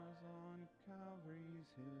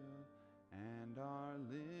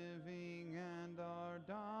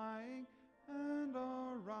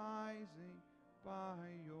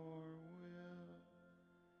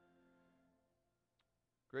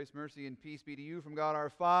Grace, mercy, and peace be to you from God our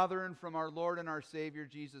Father and from our Lord and our Savior,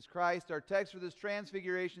 Jesus Christ. Our text for this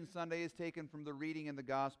Transfiguration Sunday is taken from the reading in the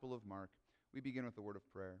Gospel of Mark. We begin with the word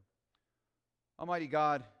of prayer. Almighty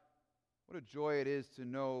God, what a joy it is to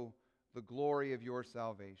know the glory of your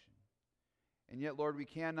salvation. And yet, Lord, we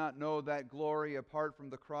cannot know that glory apart from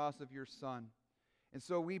the cross of your Son. And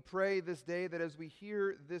so we pray this day that as we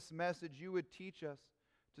hear this message, you would teach us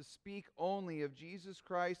to speak only of Jesus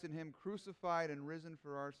Christ and Him crucified and risen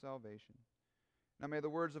for our salvation. Now may the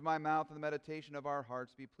words of my mouth and the meditation of our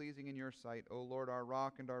hearts be pleasing in your sight, O Lord, our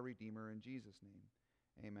rock and our redeemer, in Jesus'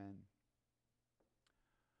 name. Amen.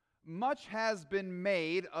 Much has been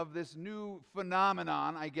made of this new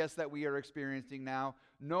phenomenon, I guess, that we are experiencing now,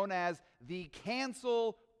 known as the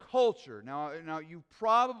cancel culture. Now you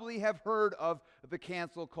probably have heard of the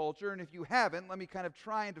cancel culture, and if you haven't, let me kind of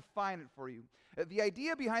try and define it for you. The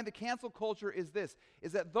idea behind the cancel culture is this,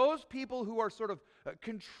 is that those people who are sort of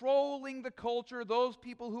controlling the culture, those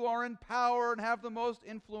people who are in power and have the most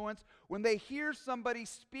influence, when they hear somebody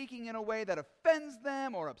speaking in a way that offends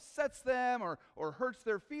them or upsets them or hurts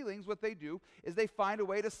their feelings, what they do is they find a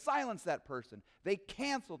way to silence that person. They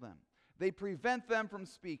cancel them. They prevent them from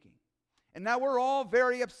speaking. And now we're all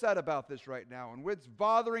very upset about this right now, and it's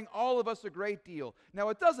bothering all of us a great deal. Now,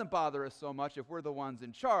 it doesn't bother us so much if we're the ones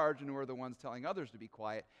in charge and we're the ones telling others to be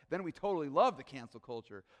quiet. Then we totally love the cancel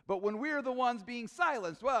culture. But when we're the ones being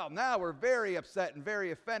silenced, well, now we're very upset and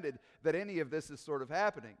very offended that any of this is sort of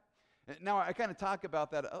happening. Now, I kind of talk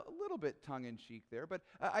about that a little bit tongue-in-cheek there, but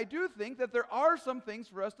I do think that there are some things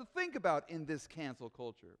for us to think about in this cancel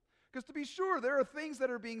culture. Because to be sure, there are things that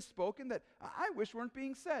are being spoken that I wish weren't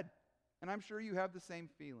being said. And I'm sure you have the same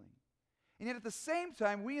feeling. And yet at the same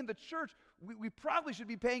time, we in the church, we probably should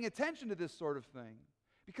be paying attention to this sort of thing.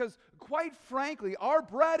 Because quite frankly, our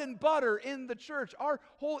bread and butter in the church, our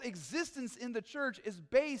whole existence in the church is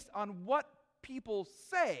based on what people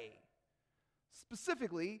say.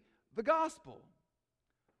 Specifically, the gospel.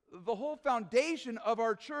 The whole foundation of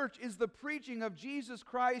our church is the preaching of Jesus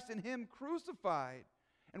Christ and Him crucified.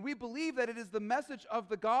 And we believe that it is the message of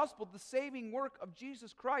the gospel, the saving work of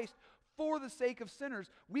Jesus Christ for the sake of sinners.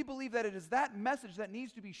 We believe that it is that message that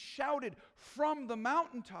needs to be shouted from the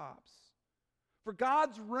mountaintops. For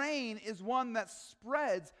God's reign is one that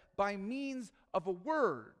spreads by means of a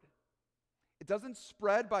word. It doesn't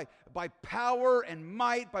spread by power and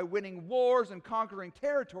might, by winning wars and conquering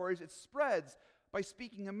territories. It spreads by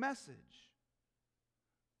speaking a message.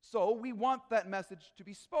 So we want that message to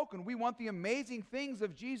be spoken. We want the amazing things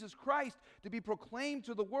of Jesus Christ to be proclaimed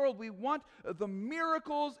to the world. We want the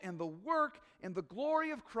miracles and the work and the glory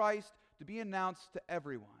of Christ to be announced to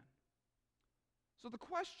everyone. So the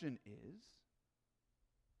question is,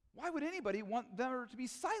 why would anybody want there to be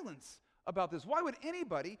silence about this? Why would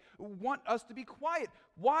anybody want us to be quiet?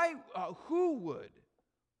 Who would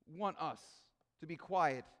want us to be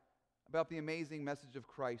quiet about the amazing message of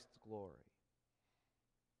Christ's glory?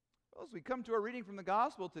 Well, as we come to our reading from the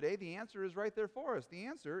gospel today, the answer is right there for us. The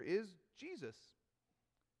answer is Jesus.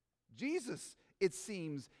 Jesus, it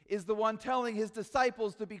seems, is the one telling His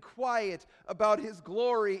disciples to be quiet about His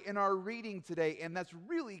glory in our reading today. And that's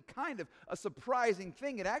really kind of a surprising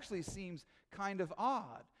thing. It actually seems kind of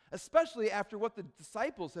odd, especially after what the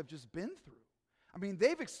disciples have just been through. I mean,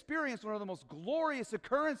 they've experienced one of the most glorious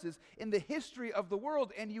occurrences in the history of the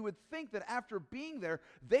world, and you would think that after being there,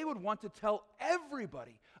 they would want to tell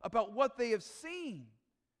everybody about what they have seen.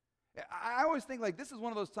 I always think, like, this is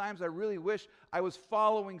one of those times I really wish I was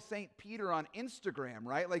following St. Peter on Instagram,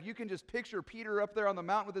 right? Like, you can just picture Peter up there on the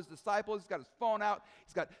mountain with his disciples. He's got his phone out.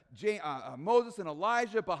 He's got Moses and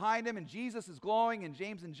Elijah behind him, and Jesus is glowing, and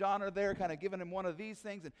James and John are there kind of giving him one of these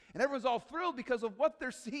things. And everyone's all thrilled because of what they're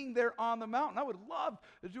seeing there on the mountain. I would love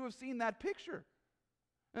to have seen that picture.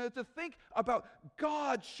 To think about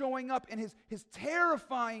God showing up in his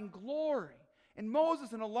terrifying glory. And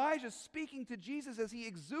Moses and Elijah speaking to Jesus as He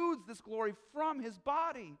exudes this glory from His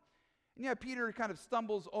body. And yeah, Peter kind of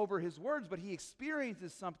stumbles over his words, but he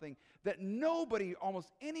experiences something that nobody almost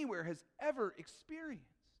anywhere has ever experienced.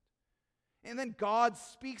 And then God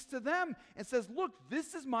speaks to them and says, look,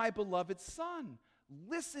 this is my beloved Son.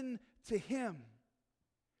 Listen to Him.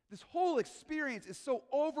 This whole experience is so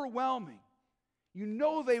overwhelming. You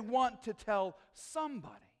know they want to tell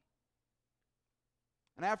somebody.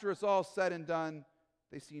 And after it's all said and done,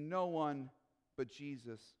 they see no one but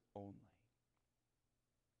Jesus only.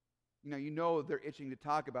 You know they're itching to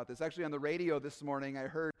talk about this. Actually, on the radio this morning, I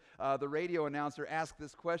heard the radio announcer ask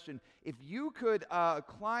this question. If you could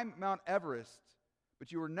climb Mount Everest,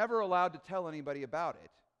 but you were never allowed to tell anybody about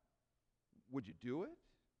it, would you do it?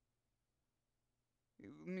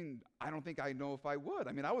 I don't think I know if I would.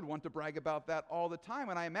 I would want to brag about that all the time.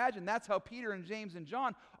 And I imagine that's how Peter and James and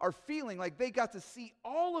John are feeling, like they got to see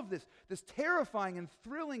all of this terrifying and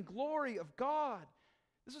thrilling glory of God.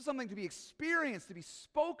 This is something to be experienced, to be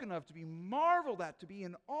spoken of, to be marveled at, to be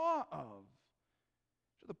in awe of.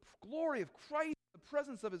 The glory of Christ, the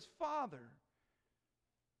presence of his Father.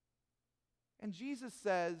 And Jesus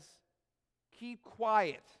says, keep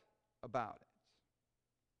quiet about it.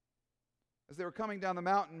 As they were coming down the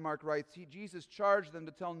mountain, Mark writes, Jesus charged them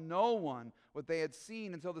to tell no one what they had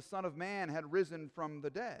seen until the Son of Man had risen from the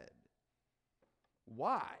dead.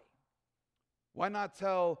 Why? Why not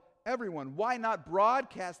tell everyone? Why not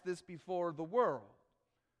broadcast this before the world?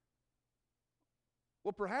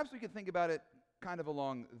 Well, perhaps we could think about it kind of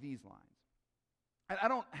along these lines. I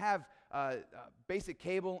don't have basic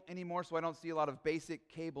cable anymore, so I don't see a lot of basic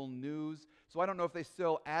cable news. So I don't know if they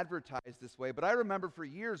still advertise this way. But I remember for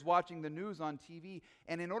years watching the news on TV,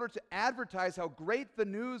 and in order to advertise how great the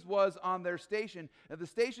news was on their station, the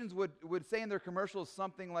stations would say in their commercials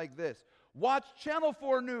something like this: watch Channel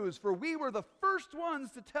 4 News, for we were the first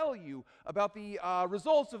ones to tell you about the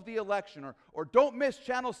results of the election. Or don't miss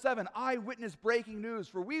Channel 7 Eyewitness Breaking News,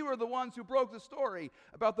 for we were the ones who broke the story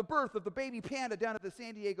about the birth of the baby panda down at the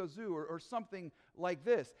San Diego Zoo, or something like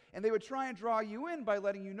this. And they would try and draw you in by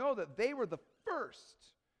letting you know that they were the first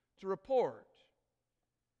to report.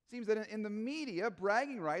 Seems that in the media,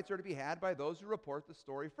 bragging rights are to be had by those who report the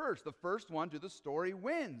story first. The first one to the story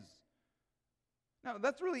wins. Now,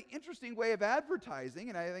 that's a really interesting way of advertising,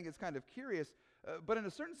 and I think it's kind of curious. But in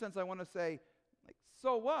a certain sense, I want to say,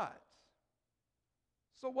 so what?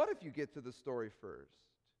 So what if you get to the story first?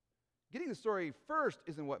 Getting the story first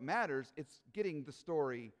isn't what matters. It's getting the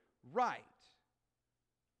story right.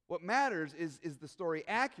 What matters is the story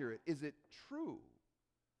accurate? Is it true?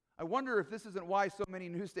 I wonder if this isn't why so many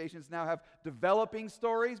news stations now have developing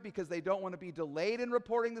stories, because they don't want to be delayed in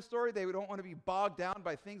reporting the story. They don't want to be bogged down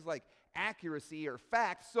by things like accuracy or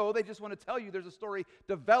facts, so they just want to tell you there's a story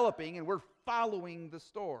developing and we're following the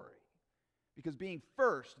story. Because being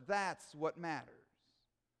first, that's what matters.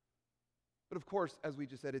 But of course, as we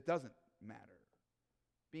just said, it doesn't matter.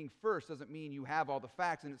 Being first doesn't mean you have all the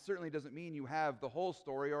facts, and it certainly doesn't mean you have the whole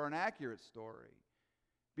story or an accurate story.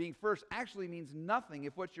 Being first actually means nothing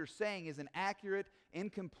if what you're saying is inaccurate,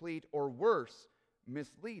 incomplete, or worse,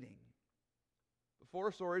 misleading. Before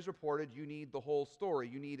a story is reported, you need the whole story.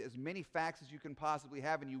 You need as many facts as you can possibly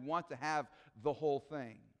have, and you want to have the whole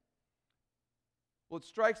thing. Well, it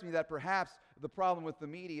strikes me that perhaps the problem with the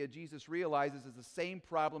media, Jesus realizes, is the same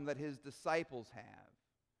problem that his disciples have.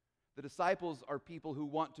 The disciples are people who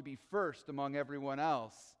want to be first among everyone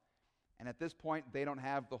else. And at this point, they don't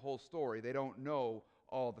have the whole story. They don't know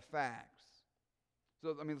all the facts.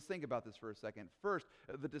 So, let's think about this for a second. First,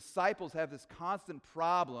 the disciples have this constant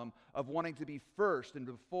problem of wanting to be first and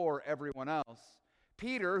before everyone else.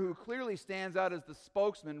 Peter, who clearly stands out as the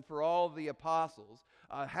spokesman for all the apostles,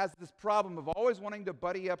 has this problem of always wanting to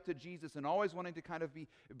buddy up to Jesus and always wanting to kind of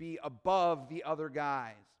be above the other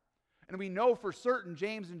guys. And we know for certain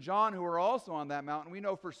James and John, who are also on that mountain, we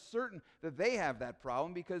know for certain that they have that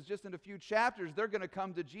problem, because just in a few chapters, they're going to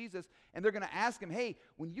come to Jesus and they're going to ask him, hey,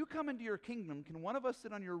 when you come into your kingdom, can one of us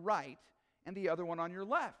sit on your right and the other one on your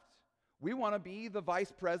left? We want to be the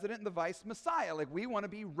vice president and the vice messiah. We want to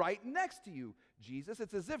be right next to you, Jesus.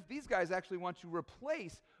 It's as if these guys actually want to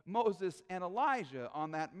replace Moses and Elijah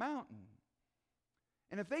on that mountain.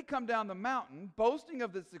 And if they come down the mountain boasting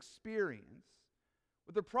of this experience,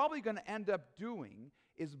 what they're probably going to end up doing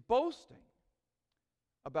is boasting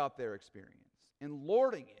about their experience and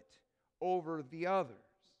lording it over the others.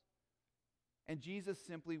 And Jesus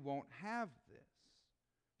simply won't have this.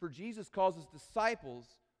 For Jesus calls his disciples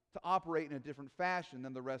to operate in a different fashion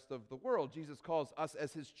than the rest of the world. Jesus calls us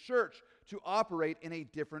as his church to operate in a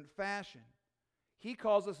different fashion. He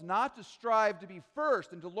calls us not to strive to be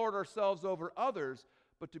first and to lord ourselves over others,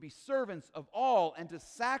 but to be servants of all and to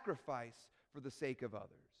sacrifice for the sake of others.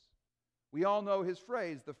 We all know his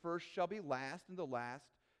phrase, the first shall be last and the last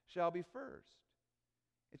shall be first.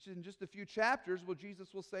 It's in just a few chapters where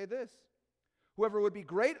Jesus will say this: whoever would be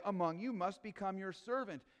great among you must become your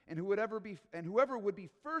servant, and whoever would be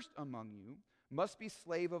first among you must be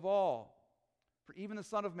slave of all. For even the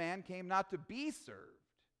Son of Man came not to be served,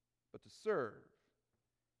 but to serve,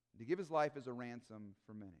 and to give his life as a ransom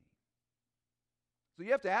for many. So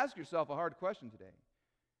you have to ask yourself a hard question today.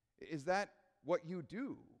 Is that what you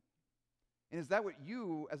do? And is that what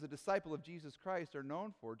you, as a disciple of Jesus Christ, are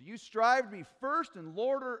known for? Do you strive to be first and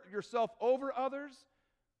lord yourself over others?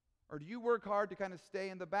 Or do you work hard to kind of stay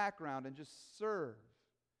in the background and just serve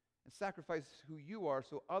and sacrifice who you are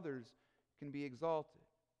so others can be exalted.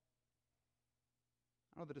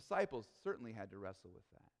 I know the disciples certainly had to wrestle with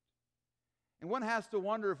that. And one has to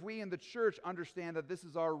wonder if we in the church understand that this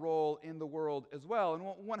is our role in the world as well. And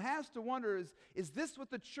one has to wonder is this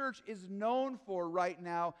what the church is known for right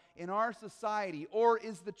now in our society? Or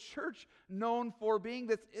is the church known for being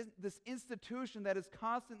this institution that is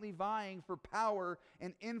constantly vying for power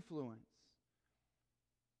and influence?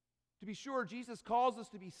 To be sure, Jesus calls us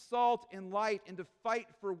to be salt and light and to fight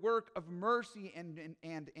for work of mercy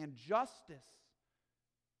and justice.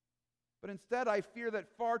 But instead, I fear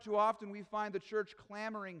that far too often we find the church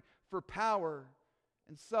clamoring for power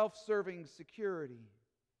and self-serving security.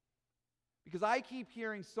 Because I keep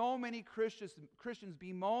hearing so many Christians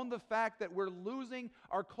bemoan the fact that we're losing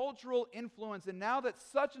our cultural influence, and now that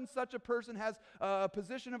such and such a person has a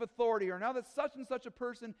position of authority, or now that such and such a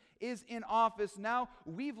person is in office, now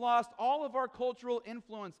we've lost all of our cultural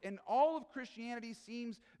influence, and all of Christianity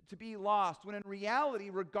seems to be lost, when in reality,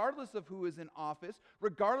 regardless of who is in office,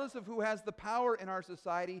 regardless of who has the power in our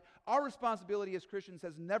society, our responsibility as Christians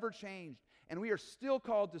has never changed. And we are still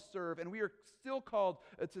called to serve, and we are still called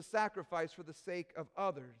to sacrifice for the sake of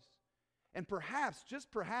others. And perhaps,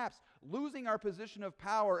 just perhaps, losing our position of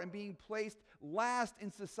power and being placed last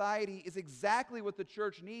in society is exactly what the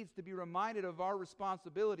church needs to be reminded of our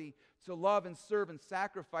responsibility to love and serve and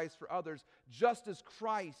sacrifice for others, just as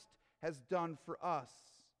Christ has done for us.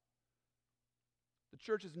 The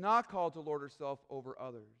church is not called to lord herself over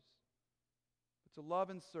others, but to love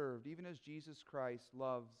and serve, even as Jesus Christ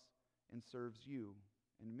loves and serves you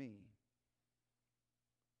and me.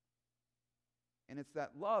 And it's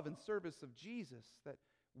that love and service of Jesus, that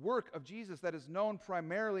work of Jesus that is known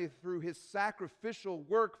primarily through his sacrificial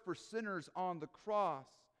work for sinners on the cross.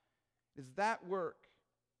 It is that work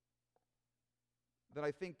that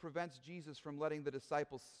I think prevents Jesus from letting the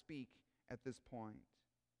disciples speak at this point.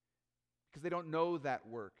 Because they don't know that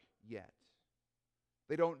work yet.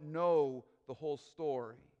 They don't know the whole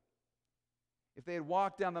story. If they had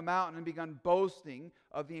walked down the mountain and begun boasting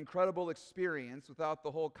of the incredible experience without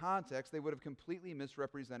the whole context, they would have completely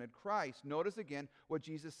misrepresented Christ. Notice again what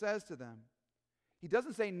Jesus says to them. He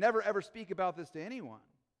doesn't say never ever speak about this to anyone.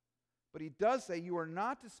 But he does say you are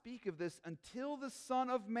not to speak of this until the Son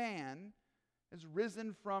of Man has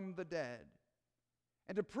risen from the dead.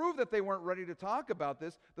 And to prove that they weren't ready to talk about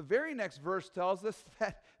this, the very next verse tells us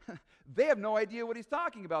that they have no idea what he's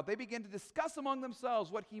talking about. They begin to discuss among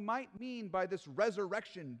themselves what he might mean by this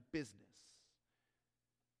resurrection business.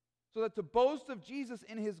 So that to boast of Jesus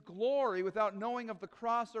in his glory without knowing of the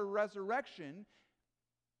cross or resurrection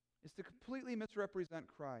is to completely misrepresent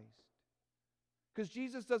Christ. Because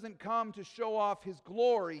Jesus doesn't come to show off his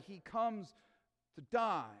glory, he comes to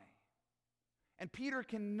die. And Peter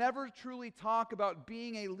can never truly talk about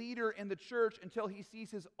being a leader in the church until he sees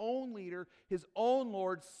his own leader, his own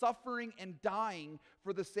Lord, suffering and dying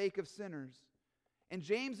for the sake of sinners. And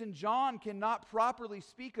James and John cannot properly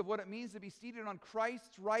speak of what it means to be seated on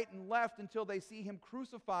Christ's right and left until they see him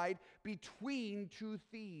crucified between two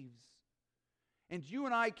thieves. And you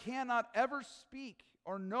and I cannot ever speak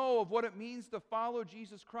or know of what it means to follow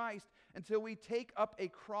Jesus Christ until we take up a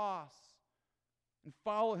cross and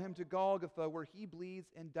follow him to Golgotha, where he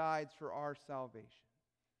bleeds and dies for our salvation.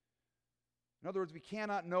 In other words, we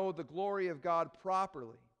cannot know the glory of God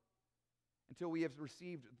properly until we have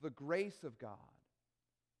received the grace of God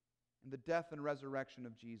and the death and resurrection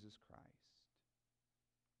of Jesus Christ.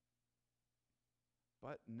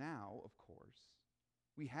 But now, of course,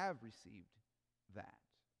 we have received that.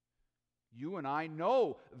 You and I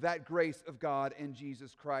know that grace of God in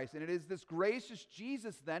Jesus Christ. And it is this gracious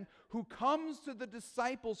Jesus then who comes to the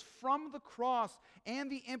disciples from the cross and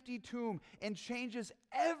the empty tomb and changes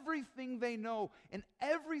everything they know and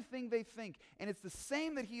everything they think. And it's the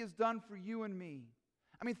same that he has done for you and me.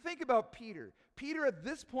 I mean, think about Peter. Peter at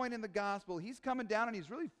this point in the gospel, he's coming down and he's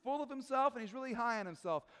really full of himself and he's really high on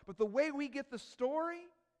himself. But the way we get the story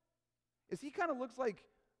is he kind of looks like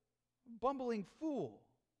a bumbling fool.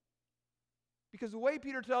 Because the way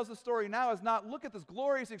Peter tells the story now is not, look at this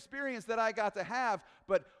glorious experience that I got to have,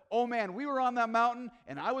 but, oh man, we were on that mountain,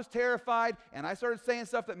 and I was terrified, and I started saying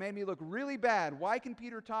stuff that made me look really bad. Why can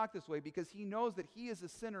Peter talk this way? Because he knows that he is a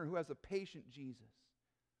sinner who has a patient Jesus.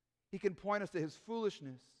 He can point us to his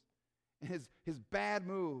foolishness and his bad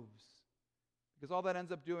moves. Because all that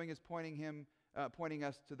ends up doing is pointing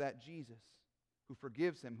us to that Jesus who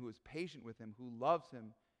forgives him, who is patient with him, who loves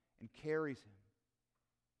him, and carries him.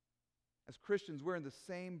 As Christians, we're in the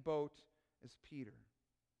same boat as Peter.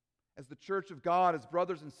 As the church of God, as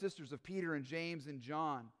brothers and sisters of Peter and James and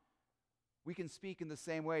John, We can speak in the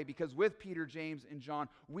same way because with Peter, James, and John,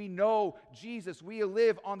 we know Jesus. We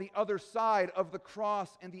live on the other side of the cross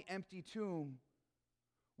and the empty tomb.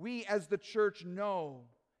 We as the church know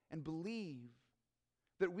and believe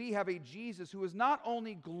that we have a Jesus who is not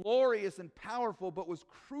only glorious and powerful, but was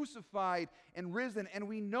crucified and risen. And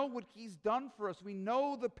we know what he's done for us. We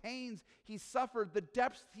know the pains he suffered, the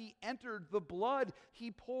depths he entered, the blood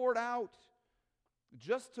he poured out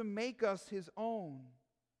just to make us his own.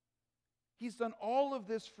 He's done all of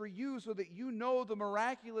this for you so that you know the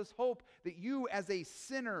miraculous hope that you as a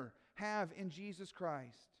sinner have in Jesus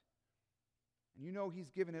Christ. And you know he's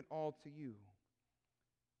given it all to you.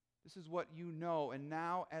 This is what you know. And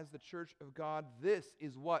now as the church of God, this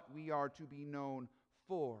is what we are to be known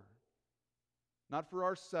for. Not for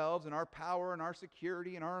ourselves and our power and our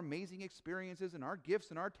security and our amazing experiences and our gifts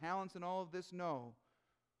and our talents and all of this. No.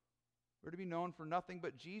 We're to be known for nothing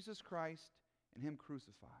but Jesus Christ and him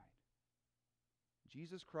crucified.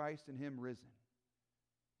 Jesus Christ and him risen.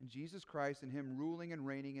 And Jesus Christ and him ruling and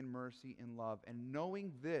reigning in mercy and love. And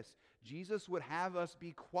knowing this, Jesus would have us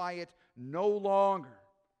be quiet no longer.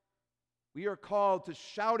 We are called to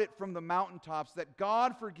shout it from the mountaintops that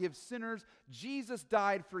God forgives sinners. Jesus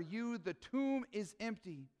died for you. The tomb is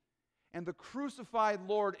empty. And the crucified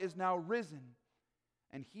Lord is now risen.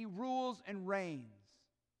 And he rules and reigns.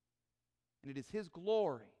 And it is his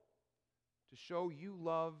glory to show you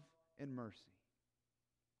love and mercy.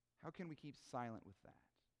 How can we keep silent with that?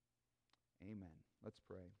 Amen. Let's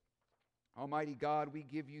pray. Almighty God, we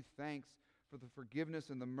give you thanks for the forgiveness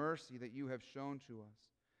and the mercy that you have shown to us.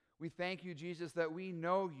 We thank you, Jesus, that we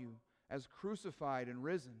know you as crucified and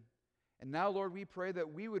risen. And now, Lord, we pray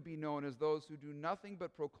that we would be known as those who do nothing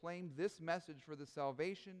but proclaim this message for the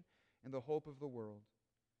salvation and the hope of the world.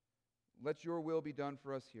 Let your will be done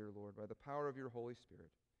for us here, Lord, by the power of your Holy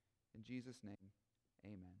Spirit. In Jesus' name,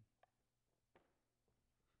 amen.